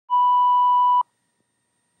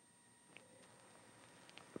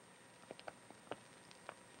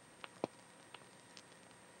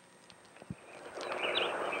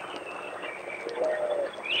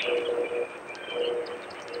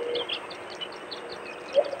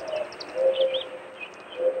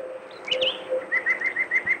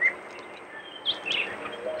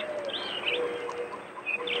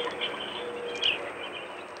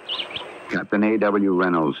Captain A.W.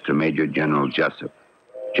 Reynolds to Major General Jessup,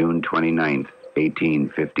 June 29th,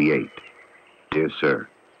 1858. Dear Sir,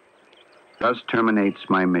 thus terminates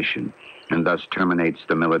my mission, and thus terminates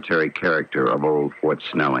the military character of old Fort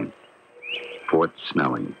Snelling. Fort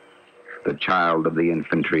Snelling, the child of the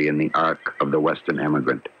infantry in the ark of the Western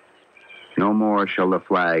emigrant. No more shall the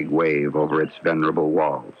flag wave over its venerable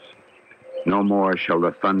walls. No more shall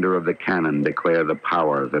the thunder of the cannon declare the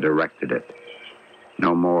power that erected it.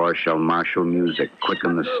 No more shall martial music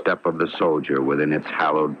quicken the step of the soldier within its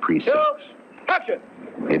hallowed precincts. Touch it!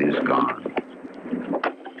 It is gone.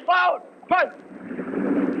 Loud! Punch!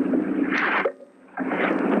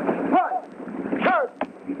 Run! Turn!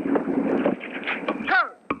 Turn!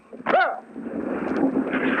 Round!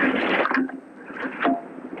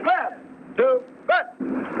 Left! Two! Left!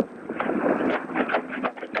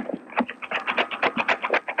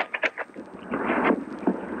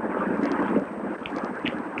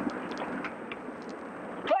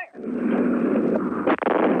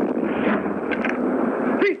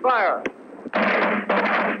 Fire!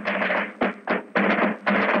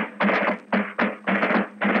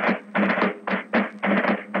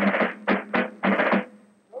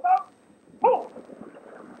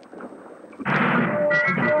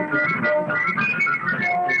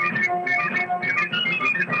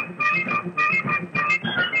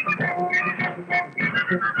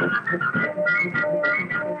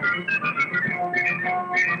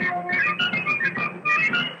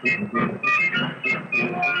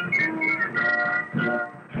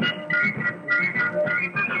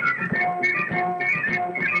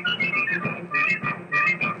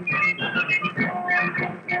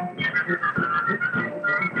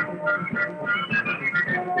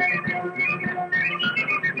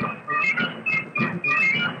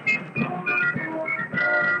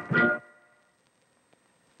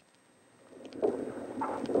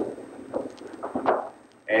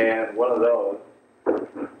 And one of those,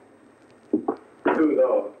 two of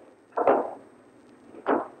those,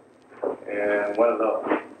 and one of those.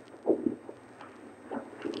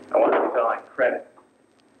 I want to be selling credit.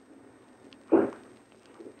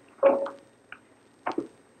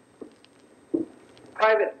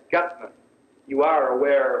 Private Gutman, you are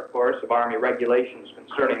aware, of course, of Army regulations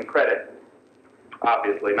concerning credit.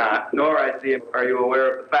 Obviously not. Nor, I see, are you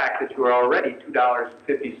aware of the fact that you are already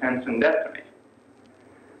 $2.50 in debt to me.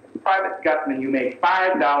 Private Gutman, you make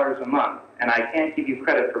 $5 a month, and I can't give you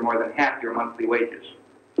credit for more than half your monthly wages.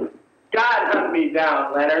 God hunt me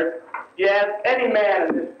down, Leonard. You ask any man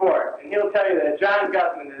in this fort, and he'll tell you that John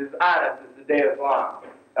Gutman is as honest as the day is long.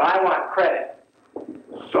 Now, I want credit.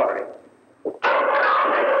 Sorry.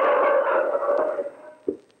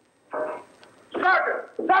 Sergeant!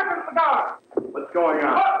 Sergeant Cigar! What's going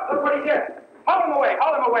on? Oh, look what he did. Haul him away.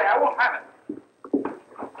 Haul him away. I won't have it.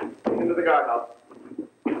 Into the guardhouse.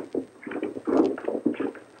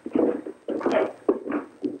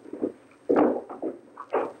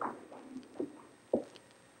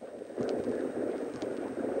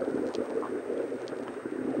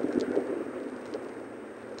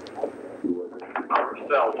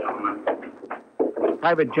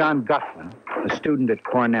 Private John Gutman, a student at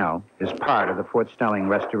Cornell, is part of the Fort Snelling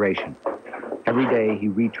restoration. Every day he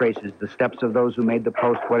retraces the steps of those who made the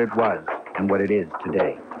post what it was and what it is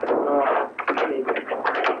today.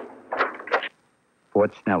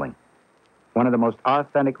 Fort Snelling, one of the most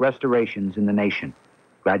authentic restorations in the nation,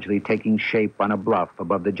 gradually taking shape on a bluff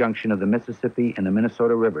above the junction of the Mississippi and the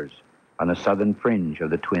Minnesota rivers on the southern fringe of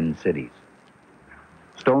the Twin Cities.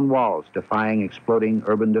 Stone walls defying exploding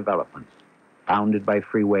urban developments, bounded by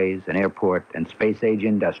freeways, an airport, and space-age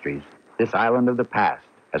industries, this island of the past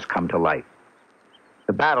has come to life.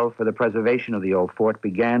 The battle for the preservation of the old fort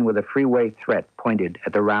began with a freeway threat pointed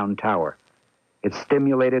at the Round Tower. It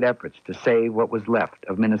stimulated efforts to save what was left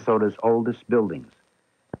of Minnesota's oldest buildings.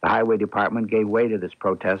 The Highway Department gave way to this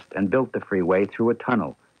protest and built the freeway through a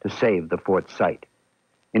tunnel to save the fort's site.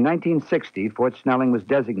 In 1960, Fort Snelling was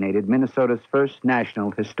designated Minnesota's first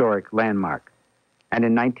national historic landmark. And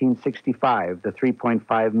in 1965, the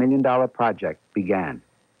 $3.5 million project began,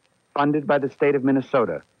 funded by the state of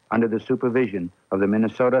Minnesota under the supervision of the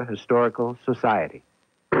Minnesota Historical Society.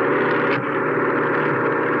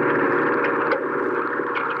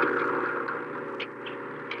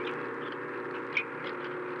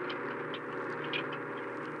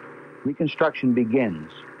 Reconstruction begins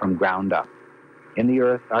from ground up. In the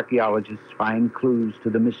earth, archaeologists find clues to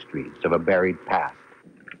the mysteries of a buried past.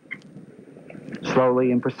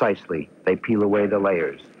 Slowly and precisely, they peel away the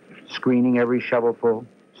layers, screening every shovelful,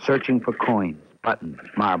 searching for coins, buttons,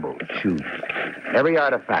 marbles, shoes. Every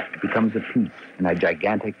artifact becomes a piece in a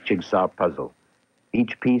gigantic jigsaw puzzle.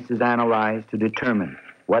 Each piece is analyzed to determine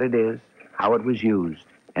what it is, how it was used,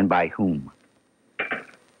 and by whom.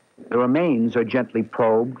 The remains are gently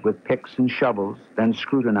probed with picks and shovels, then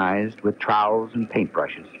scrutinized with trowels and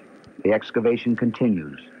paintbrushes. The excavation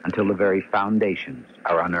continues until the very foundations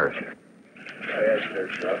are unearthed.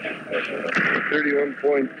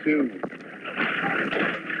 31.2.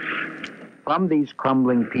 From these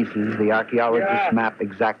crumbling pieces, the archaeologists map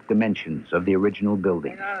exact dimensions of the original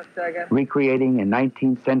building, recreating a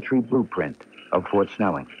 19th century blueprint of Fort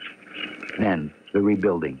Snelling. Then the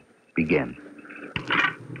rebuilding begins.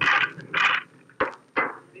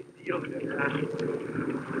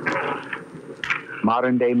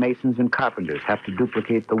 Modern-day masons and carpenters have to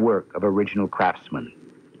duplicate the work of original craftsmen.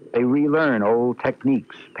 They relearn old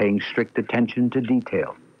techniques, paying strict attention to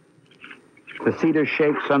detail. The cedar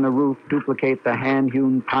shakes on the roof duplicate the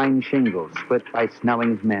hand-hewn pine shingles split by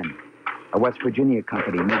Snelling's men. A West Virginia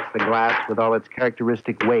company makes the glass with all its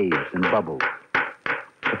characteristic waves and bubbles.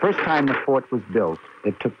 The first time the fort was built,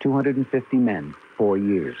 it took 250 men, 4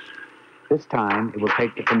 years. This time, it will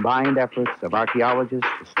take the combined efforts of archaeologists,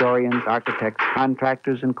 historians, architects,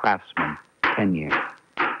 contractors, and craftsmen, 10 years.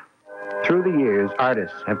 Through the years,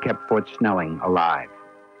 artists have kept Fort Snelling alive.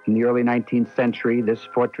 In the early 19th century, this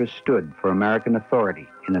fortress stood for American authority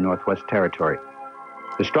in the Northwest Territory.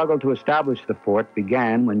 The struggle to establish the fort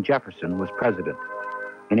began when Jefferson was president.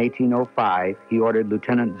 In 1805, he ordered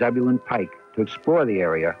Lieutenant Zebulon Pike to explore the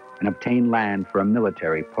area and obtain land for a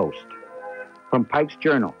military post. From Pike's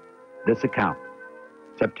journal, this account,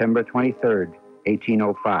 September 23rd,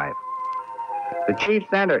 1805. The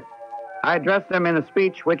chiefs entered. I addressed them in a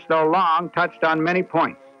speech which, though long, touched on many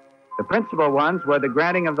points. The principal ones were the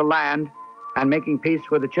granting of the land and making peace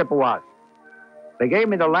with the Chippewas. They gave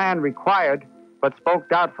me the land required, but spoke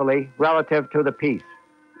doubtfully relative to the peace.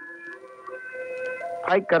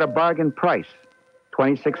 Pike got a bargain price,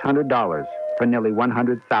 $2,600 for nearly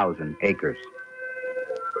 100,000 acres.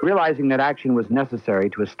 Realizing that action was necessary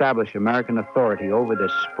to establish American authority over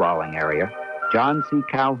this sprawling area, John C.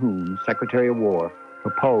 Calhoun, Secretary of War,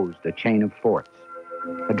 proposed a chain of forts.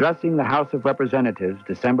 Addressing the House of Representatives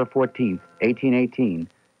December 14, 1818,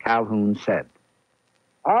 Calhoun said,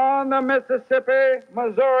 "On the Mississippi,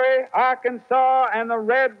 Missouri, Arkansas, and the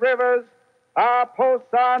Red Rivers, our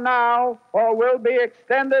posts are now or will be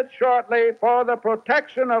extended shortly for the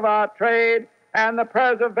protection of our trade and the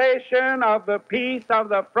preservation of the peace of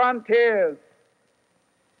the frontiers."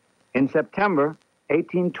 In September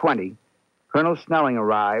 1820, Colonel Snelling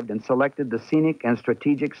arrived and selected the scenic and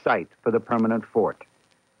strategic site for the permanent fort,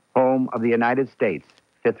 home of the United States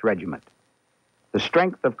 5th Regiment. The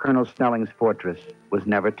strength of Colonel Snelling's fortress was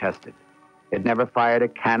never tested. It never fired a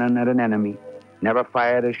cannon at an enemy, never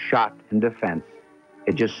fired a shot in defense.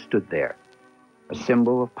 It just stood there, a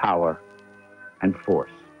symbol of power and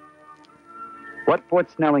force. What Fort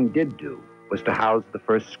Snelling did do was to house the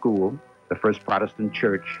first school, the first Protestant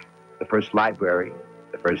church, the first library,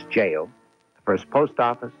 the first jail, the first post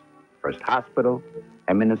office, first hospital,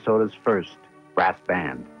 and Minnesota's first brass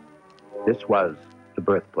band. This was the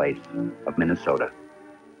birthplace of Minnesota.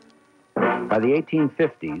 By the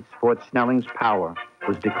 1850s, Fort Snelling's power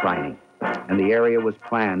was declining, and the area was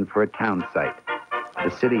planned for a town site. The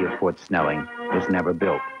city of Fort Snelling was never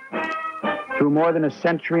built. Through more than a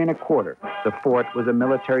century and a quarter, the fort was a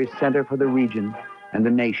military center for the region and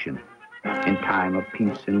the nation in time of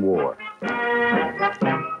peace and war.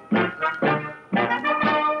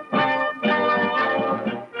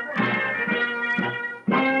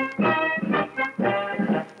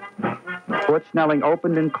 Fort Snelling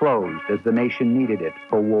opened and closed as the nation needed it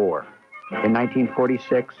for war. In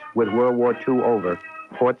 1946, with World War II over,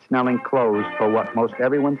 Fort Snelling closed for what most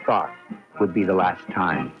everyone thought would be the last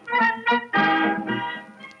time.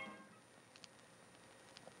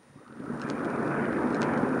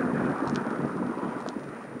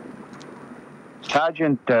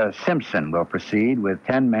 Sergeant Simpson will proceed with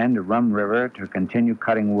 10 men to Rum River to continue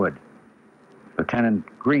cutting wood. Lieutenant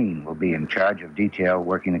Green will be in charge of detail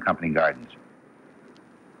working the company gardens.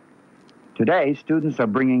 Today, students are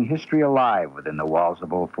bringing history alive within the walls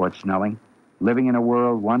of old Fort Snelling, living in a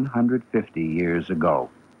world 150 years ago.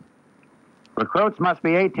 Recruits must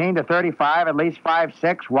be 18 to 35, at least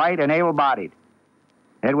 5'6", white, and able-bodied.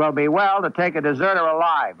 It will be well to take a deserter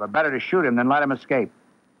alive, but better to shoot him than let him escape.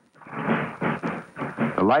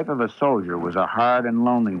 The life of a soldier was a hard and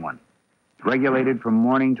lonely one, regulated from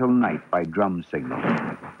morning till night by drum signals.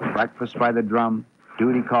 Breakfast by the drum,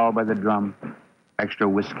 duty call by the drum, extra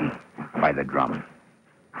whiskey by the drum.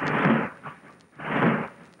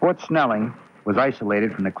 Fort Snelling was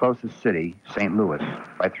isolated from the closest city, St. Louis,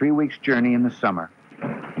 by 3 weeks' journey in the summer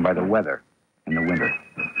and by the weather in the winter.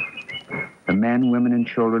 The men, women, and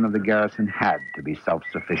children of the garrison had to be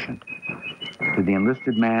self-sufficient. To the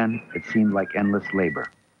enlisted man, it seemed like endless labor.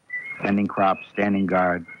 Tending crops, standing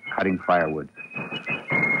guard, cutting firewood.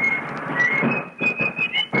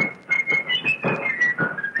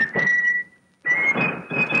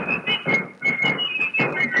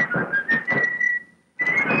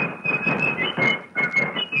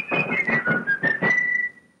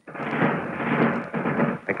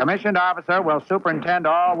 The commissioned officer will superintend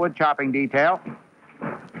all wood chopping detail.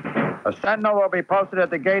 A sentinel will be posted at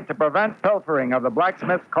the gate to prevent pilfering of the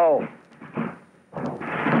blacksmith's coal.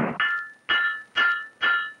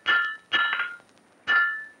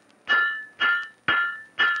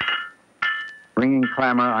 Ringing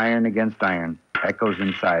clamor, iron against iron, echoes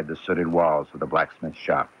inside the sooted walls of the blacksmith's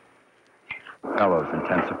shop. Bellows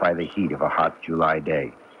intensify the heat of a hot July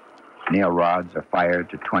day. Nail rods are fired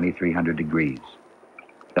to 2,300 degrees.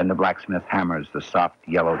 Then the blacksmith hammers the soft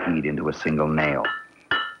yellow heat into a single nail.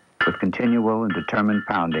 With continual and determined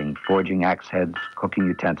pounding, forging axe heads, cooking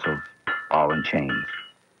utensils, all in chains.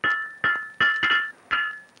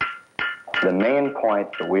 The main point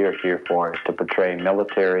that we are here for is to portray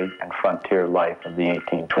military and frontier life of the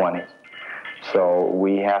 1820s. So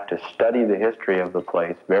we have to study the history of the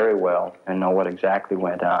place very well and know what exactly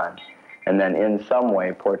went on, and then in some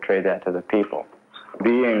way portray that to the people.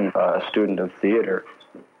 Being a student of theater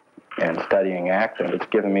and studying acting, it's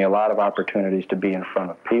given me a lot of opportunities to be in front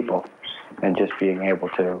of people and just being able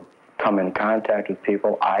to come in contact with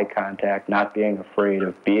people, eye contact, not being afraid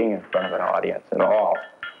of being in front of an audience at all.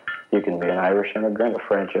 You can be an Irish immigrant, a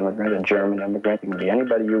French immigrant, a German immigrant. You can be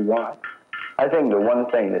anybody you want. I think the one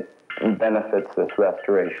thing that benefits this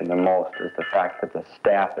restoration the most is the fact that the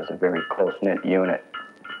staff is a very close-knit unit,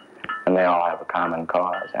 and they all have a common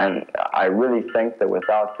cause. And I really think that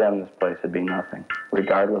without them, this place would be nothing,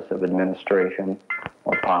 regardless of administration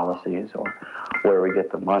or policies or where we get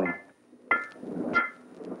the money.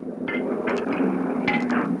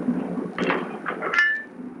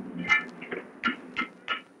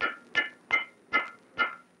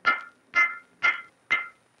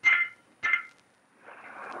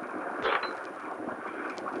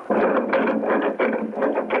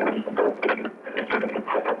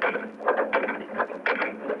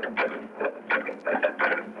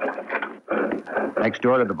 Next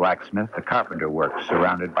door to the blacksmith, the carpenter works,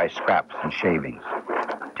 surrounded by scraps and shavings.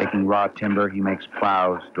 Taking raw timber, he makes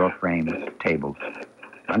plows, door frames, tables.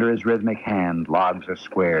 Under his rhythmic hand, logs are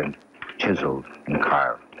squared, chiseled, and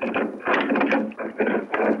carved.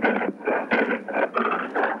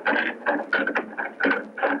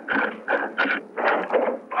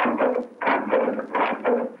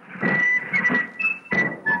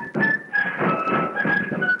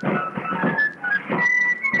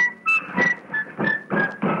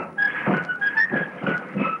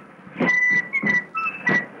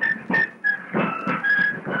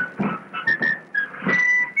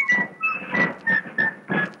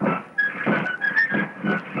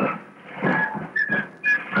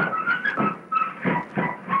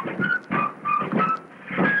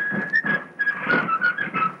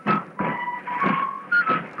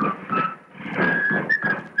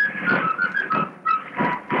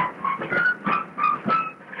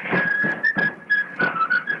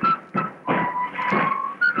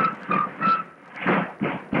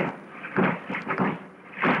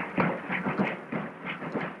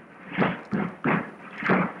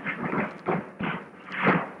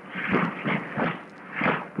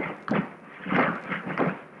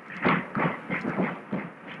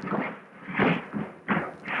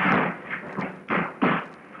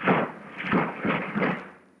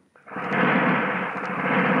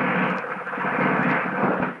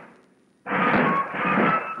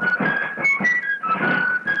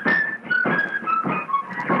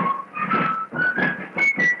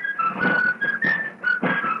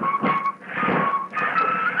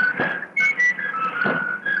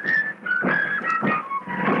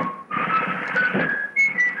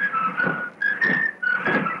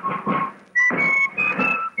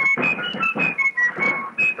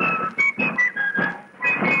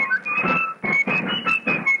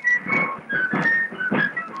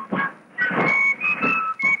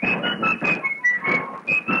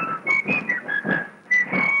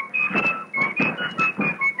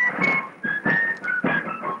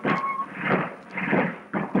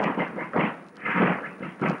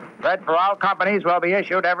 Bread for all companies will be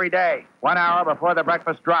issued every day, 1 hour before the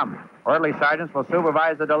breakfast drum. Orderly sergeants will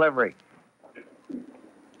supervise the delivery.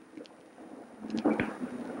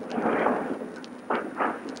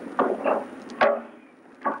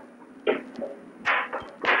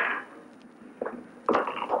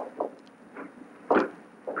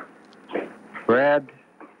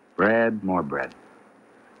 more bread.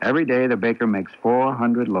 Every day, the baker makes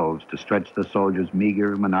 400 loaves to stretch the soldiers'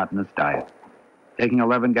 meager, monotonous diet, taking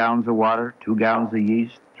 11 gallons of water, 2 gallons of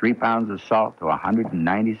yeast, 3 pounds of salt to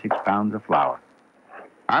 196 pounds of flour.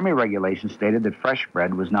 Army regulations stated that fresh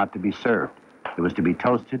bread was not to be served. It was to be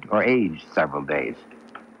toasted or aged several days.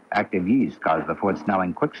 Active yeast caused the Fort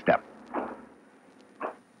Snelling quick step.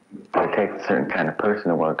 It takes a certain kind of person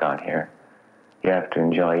to work out here. You have to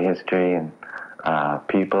enjoy history and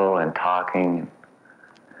people and talking.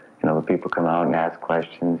 You know, the people come out and ask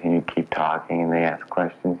questions, and you keep talking, and they ask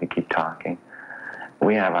questions, you keep talking.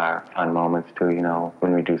 We have our fun moments, too, you know,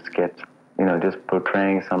 when we do skits. You know, just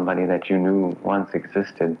portraying somebody that you knew once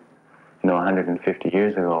existed, you know, 150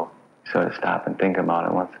 years ago. You sort of stop and think about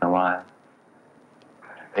it once in a while.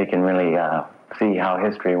 They can really see how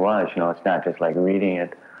history was. You know, it's not just like reading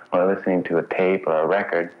it or listening to a tape or a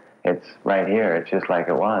record. It's right here. It's just like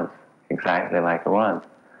it was, exactly like it was.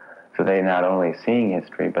 So they're not only seeing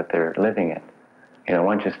history, but they're living it. You know,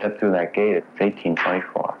 once you step through that gate, it's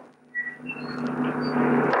 1824.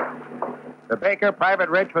 The baker, Private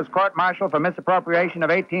Rich, was court-martialed for misappropriation of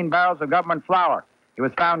 18 barrels of government flour. He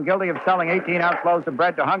was found guilty of selling 18-ounce loaves of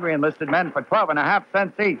bread to hungry enlisted men for 12.5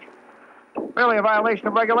 cents each. Really a violation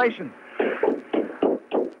of regulation.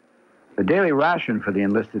 The daily ration for the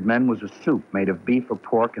enlisted men was a soup made of beef or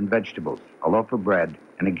pork and vegetables, a loaf of bread,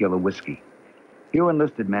 and a gill of whiskey. Few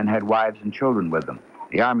enlisted men had wives and children with them.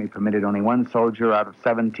 The Army permitted only one soldier out of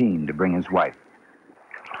 17 to bring his wife.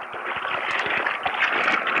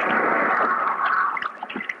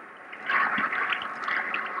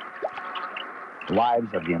 The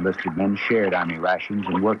wives of the enlisted men shared Army rations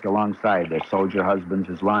and worked alongside their soldier husbands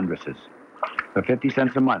as laundresses. For 50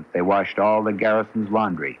 cents a month, they washed all the garrison's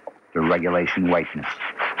laundry to regulation whiteness.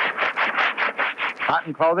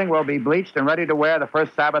 Cotton clothing will be bleached and ready to wear the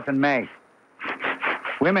first Sabbath in May.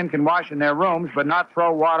 Women can wash in their rooms, but not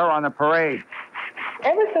throw water on the parade.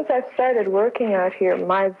 Ever since I've started working out here,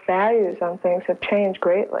 my values on things have changed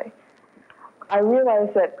greatly. I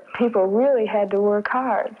realized that people really had to work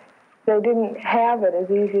hard. They didn't have it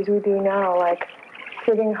as easy as we do now, like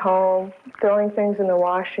sitting home, throwing things in the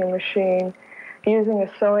washing machine, using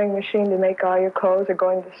a sewing machine to make all your clothes, or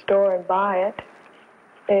going to the store and buy it.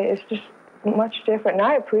 It's just much different, and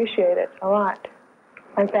I appreciate it a lot.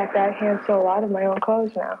 In fact, I hand sew a lot of my own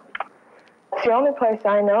clothes now. It's the only place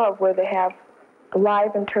I know of where they have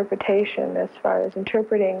live interpretation as far as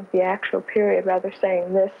interpreting the actual period, rather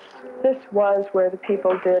saying this was where the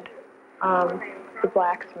people did the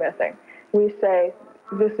blacksmithing. We say,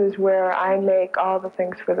 this is where I make all the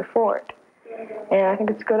things for the fort. And I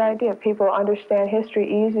think it's a good idea. People understand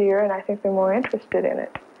history easier, and I think they're more interested in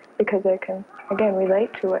it because they can, again,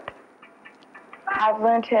 relate to it. I've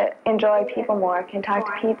learned to enjoy people more. I can talk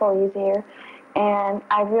to people easier. And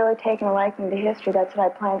I've really taken a liking to history. That's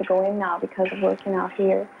what I plan to go in now because of working out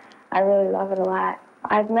here. I really love it a lot.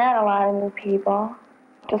 I've met a lot of new people,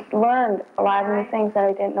 just learned a lot of new things that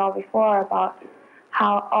I didn't know before about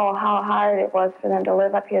how hard it was for them to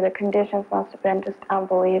live up here. The conditions must have been just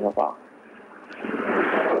unbelievable.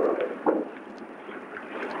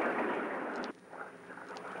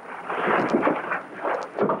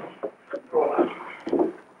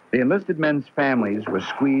 The enlisted men's families were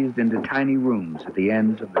squeezed into tiny rooms at the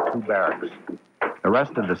ends of the two barracks. The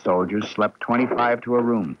rest of the soldiers slept 25 to a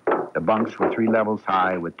room. The bunks were 3 levels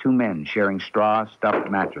high, with 2 men sharing straw-stuffed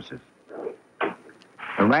mattresses.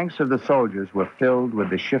 The ranks of the soldiers were filled with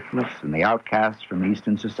the shiftless and the outcasts from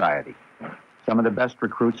Eastern society. Some of the best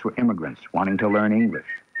recruits were immigrants wanting to learn English.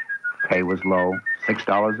 Pay was low,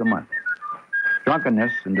 $6 a month.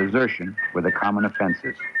 Drunkenness and desertion were the common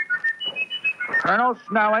offenses. Colonel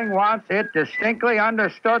Snelling wants it distinctly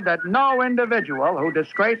understood that no individual who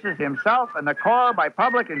disgraces himself and the Corps by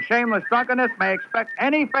public and shameless drunkenness may expect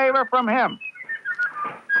any favor from him.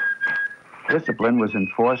 Discipline was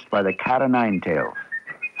enforced by the cat o' nine tails,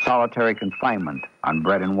 solitary confinement on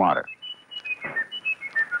bread and water.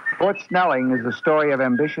 Fort Snelling is the story of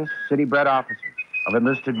ambitious city-bred officers, of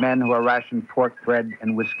enlisted men who are rationed pork, bread,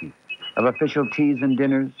 and whiskey, of official teas and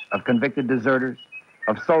dinners, of convicted deserters,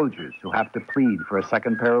 of soldiers who have to plead for a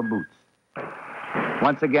second pair of boots.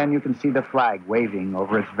 Once again, you can see the flag waving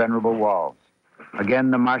over its venerable walls. Again,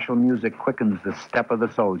 the martial music quickens the step of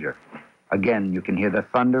the soldier. Again, you can hear the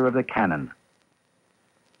thunder of the cannon.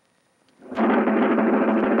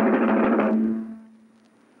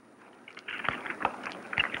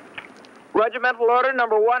 Regimental Order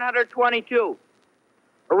number 122.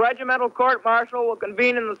 A regimental court-martial will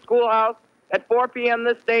convene in the schoolhouse at 4 p.m.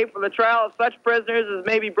 this day for the trial of such prisoners as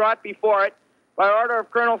may be brought before it by order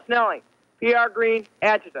of Colonel Snelling, P.R. Green,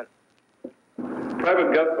 Adjutant.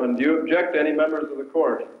 Private Guthman, do you object to any members of the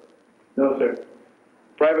court? No, sir.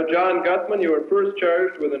 Private John Guthman, you are first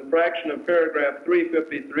charged with infraction of paragraph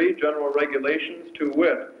 353, General Regulations, to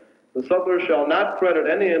wit, the sutler shall not credit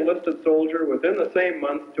any enlisted soldier within the same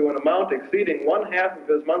month to an amount exceeding 1/2 of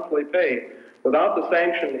his monthly pay without the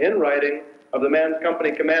sanction in writing of the man's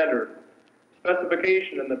company commander.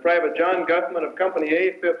 Specification in the Private John Guthman of Company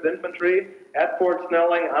A, 5th Infantry, at Fort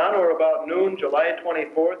Snelling on or about noon, July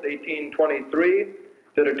 24th, 1823,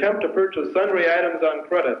 did attempt to purchase sundry items on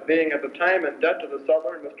credit, being at the time in debt to the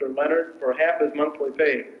sutler, Mr. Leonard, for half his monthly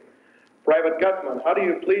pay. Private Guthman, how do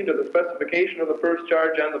you plead to the specification of the first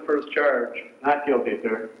charge and the first charge? Not guilty,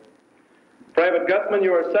 sir. Private Guthman,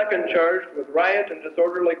 you are second charged with riot and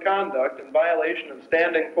disorderly conduct in violation of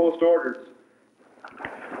standing post orders.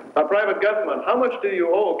 Now, Private Guthman, how much do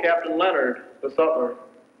you owe Captain Leonard, the sutler?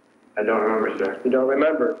 I don't remember, sir. You don't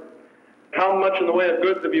remember. How much in the way of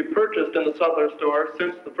goods have you purchased in the sutler store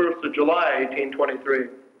since the 1st of July, 1823?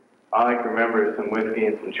 All I can remember is some whiskey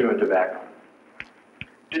and some chewing tobacco.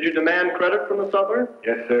 Did you demand credit from the sutler?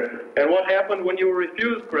 Yes, sir. And what happened when you were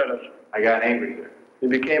refused credit? I got angry, sir. You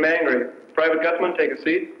became angry. Private Guthman, take a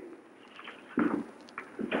seat.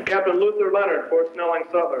 Captain Luther Leonard, Fort Snelling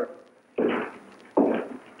sutler.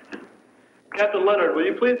 Captain Leonard, will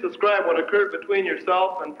you please describe what occurred between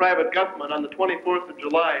yourself and Private Guthman on the 24th of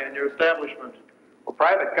July in your establishment? Well,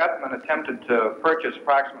 Private Guthman attempted to purchase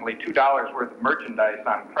approximately $2 worth of merchandise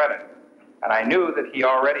on credit, and I knew that he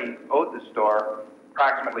already owed the store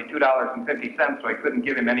approximately $2.50, so I couldn't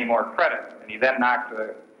give him any more credit, and he then knocked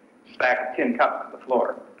a stack of tin cups to the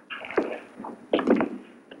floor.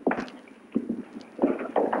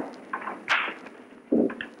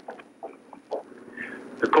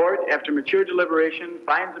 The court, after mature deliberation,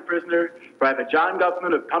 finds the prisoner, Private John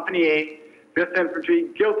Guthman of Company A, 5th Infantry,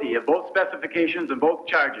 guilty of both specifications and both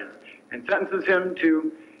charges, and sentences him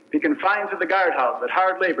to be confined to the guardhouse at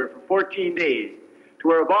hard labor for 14 days, to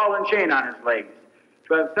wear a ball and chain on his legs,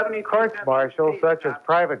 to have 70 courts-martials such as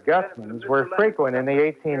Private Guthman's were frequent in the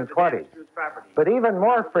 1820s, but even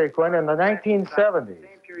more frequent in the 1970s.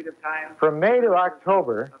 From May to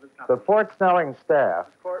October, the Fort Snelling staff,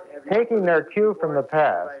 taking their cue from the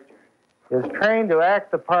past, is trained to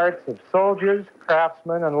act the parts of soldiers,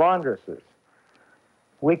 craftsmen, and laundresses.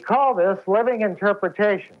 We call this living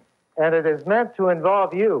interpretation, and it is meant to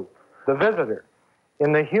involve you, the visitor,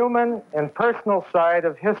 in the human and personal side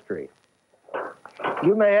of history.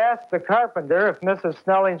 You may ask the carpenter if Mrs.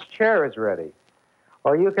 Snelling's chair is ready,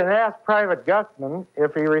 or you can ask Private Guthman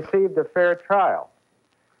if he received a fair trial.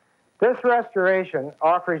 This restoration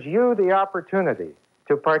offers you the opportunity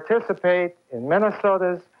to participate in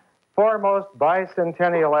Minnesota's foremost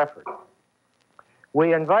bicentennial effort.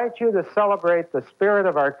 We invite you to celebrate the spirit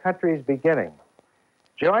of our country's beginning.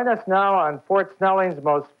 Join us now on Fort Snelling's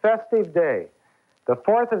most festive day, the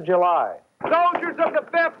 4th of July. Soldiers of the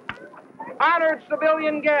 5th, honored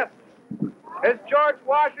civilian guests, as George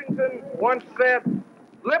Washington once said,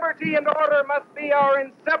 liberty and order must be our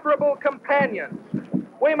inseparable companions.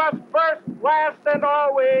 We must first, last, and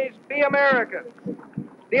always be Americans.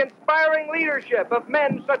 The inspiring leadership of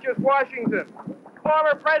men such as Washington,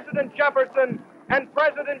 former President Jefferson, and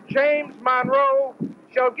President James Monroe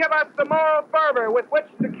shall give us the moral fervor with which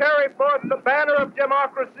to carry forth the banner of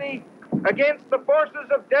democracy against the forces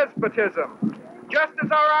of despotism, just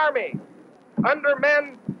as our Army, under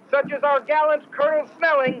men such as our gallant Colonel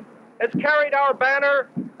Snelling, has carried our banner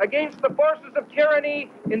against the forces of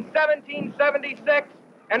tyranny in 1776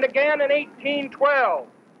 and again in 1812.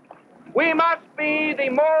 We must be the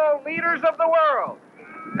moral leaders of the world.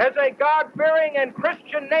 As a God-fearing and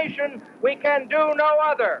Christian nation, we can do no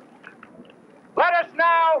other. Let us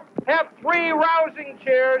now have 3 rousing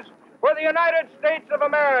cheers for the United States of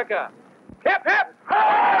America. Hip, hip!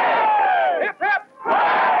 Hooray! Hip, hip!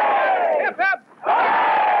 Hooray! Hip, hip!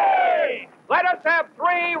 Hooray! Let us have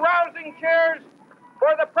 3 rousing cheers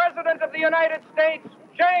for the President of the United States,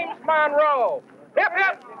 James Monroe. Hip,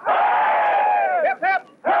 hip! Hooray! Hip, hip!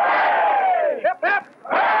 Hooray! Hip, hip!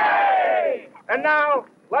 Hooray! And now,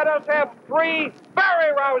 let us have 3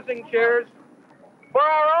 very rousing cheers for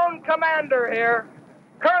our own commander here,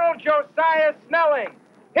 Colonel Josiah Snelling.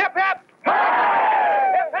 Hip, hip!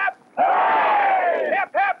 Hooray! Hip, hip! Hooray!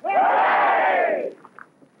 Hip, hip! Hooray!